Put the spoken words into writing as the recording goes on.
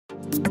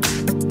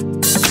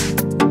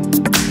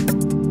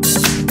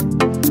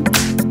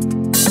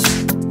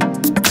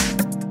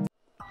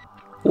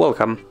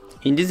Welcome!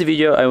 In this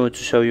video I want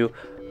to show you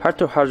how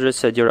to hard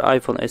reset your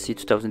iPhone SE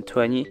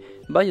 2020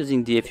 by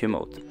using DFU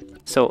mode.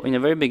 So in the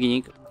very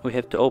beginning we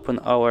have to open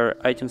our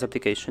iTunes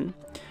application.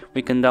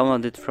 We can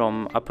download it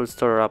from Apple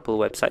Store or Apple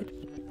website.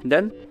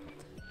 Then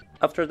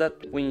after that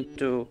we need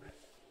to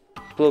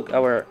plug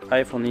our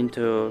iPhone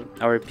into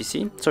our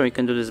PC. So we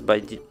can do this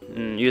by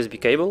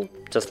USB cable,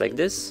 just like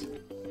this.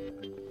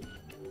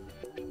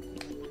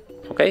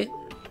 Okay.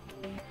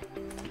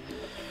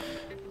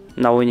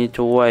 Now we need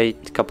to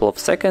wait a couple of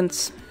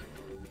seconds.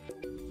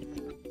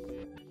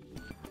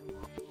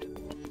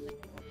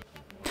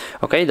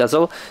 Okay, that's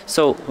all.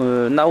 So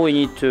now we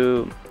need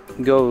to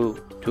go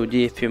to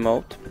DFU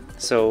mode.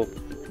 So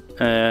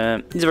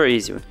it's very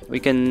easy. We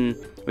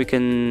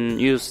can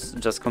use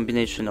just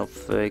combination of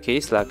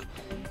keys like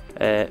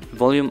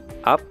volume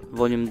up,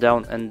 volume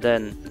down, and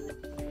then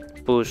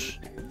push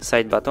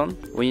side button.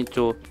 We need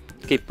to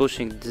keep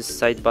pushing this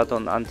side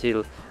button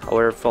until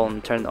our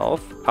phone turn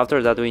off.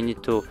 After that we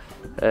need to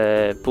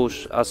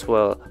push as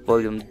well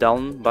volume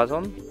down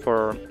button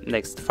for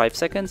next 5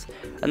 seconds,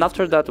 and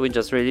after that we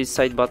just release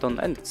side button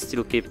and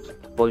still keep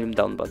volume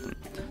down button.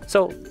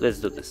 So let's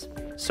do this.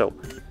 So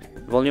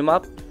volume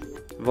up,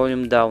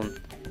 volume down,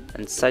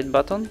 and side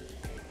button.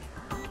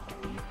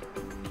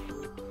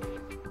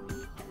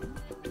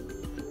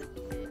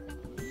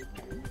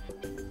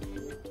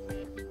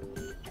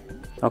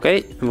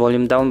 Okay,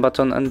 volume down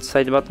button and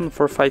side button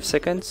for 5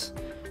 seconds.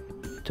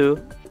 2,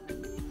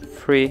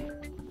 3,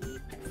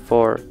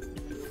 4,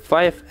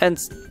 5,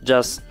 and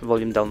just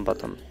volume down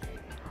button.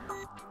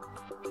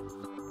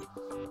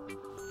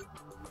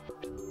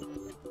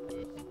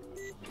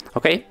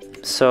 Okay,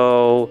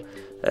 so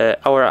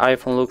our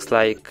iPhone looks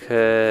like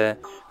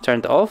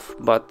turned off,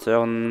 but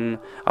on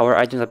our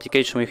iTunes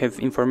application we have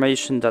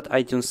information that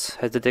iTunes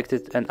has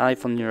detected an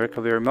iPhone in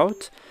recovery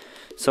mode.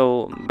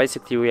 So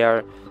basically we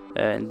are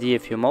in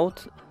DFU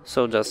mode,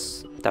 so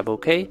just tap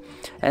OK,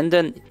 and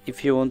then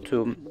if you want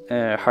to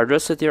hard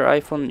reset your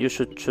iPhone, you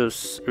should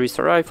choose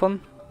Restore iPhone.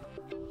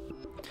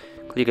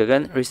 Click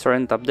again, Restore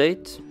and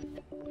Update,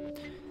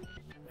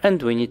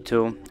 and we need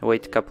to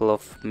wait a couple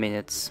of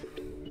minutes.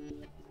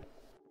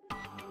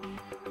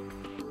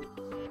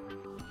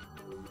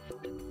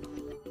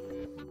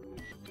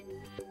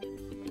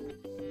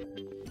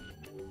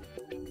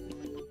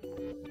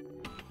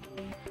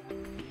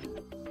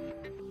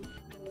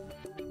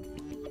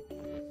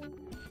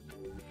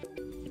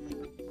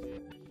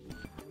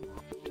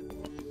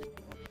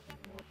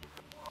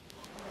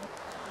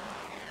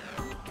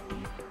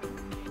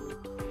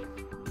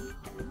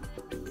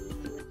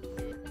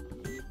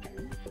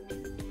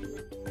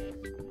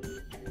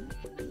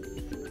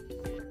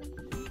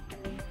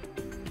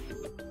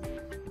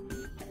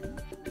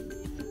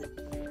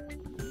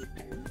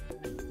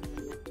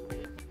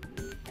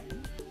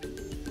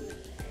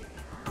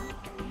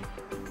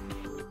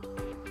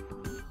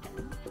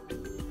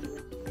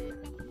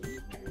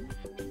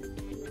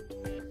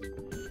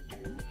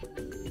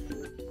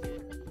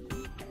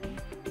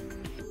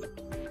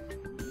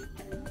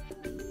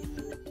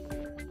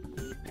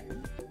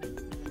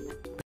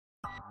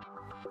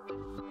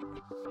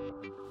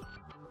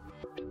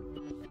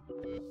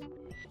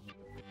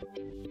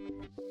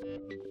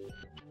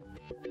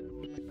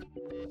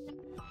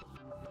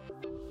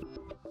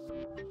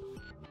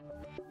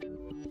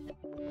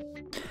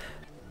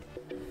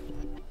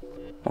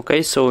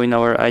 Okay, so in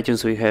our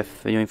iTunes we have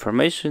new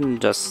information,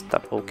 just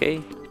tap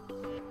OK.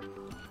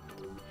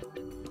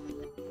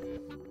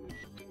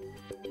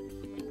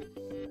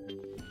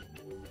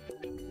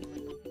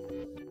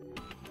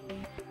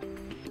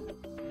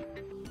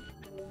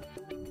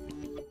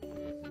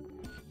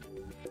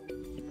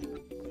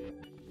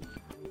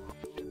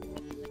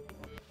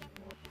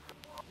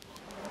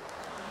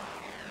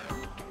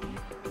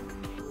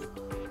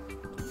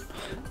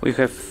 We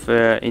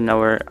have in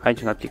our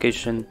iTunes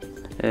application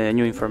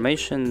new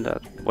information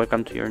that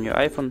welcome to your new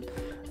iPhone.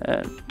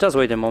 Just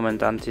wait a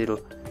moment until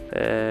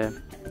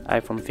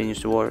iPhone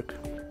finished work.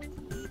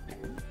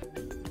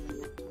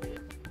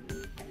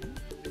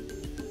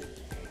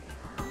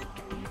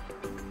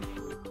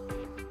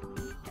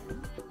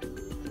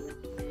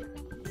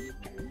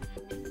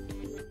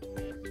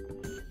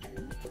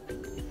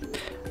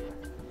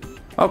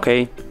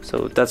 Okay,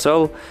 so that's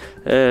all.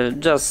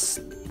 Just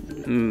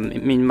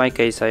in my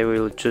case I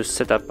will choose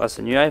setup as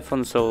a new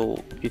iPhone,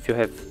 so if you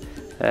have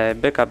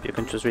backup you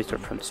can choose restore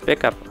from this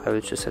backup. I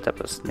will choose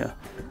setup as new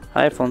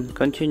iPhone,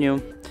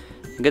 continue,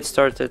 get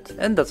started,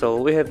 and that's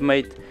all. We have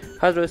made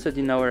hard reset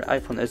in our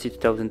iPhone SE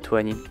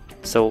 2020.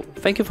 So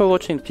thank you for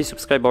watching, please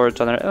subscribe our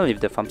channel and leave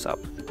the thumbs up.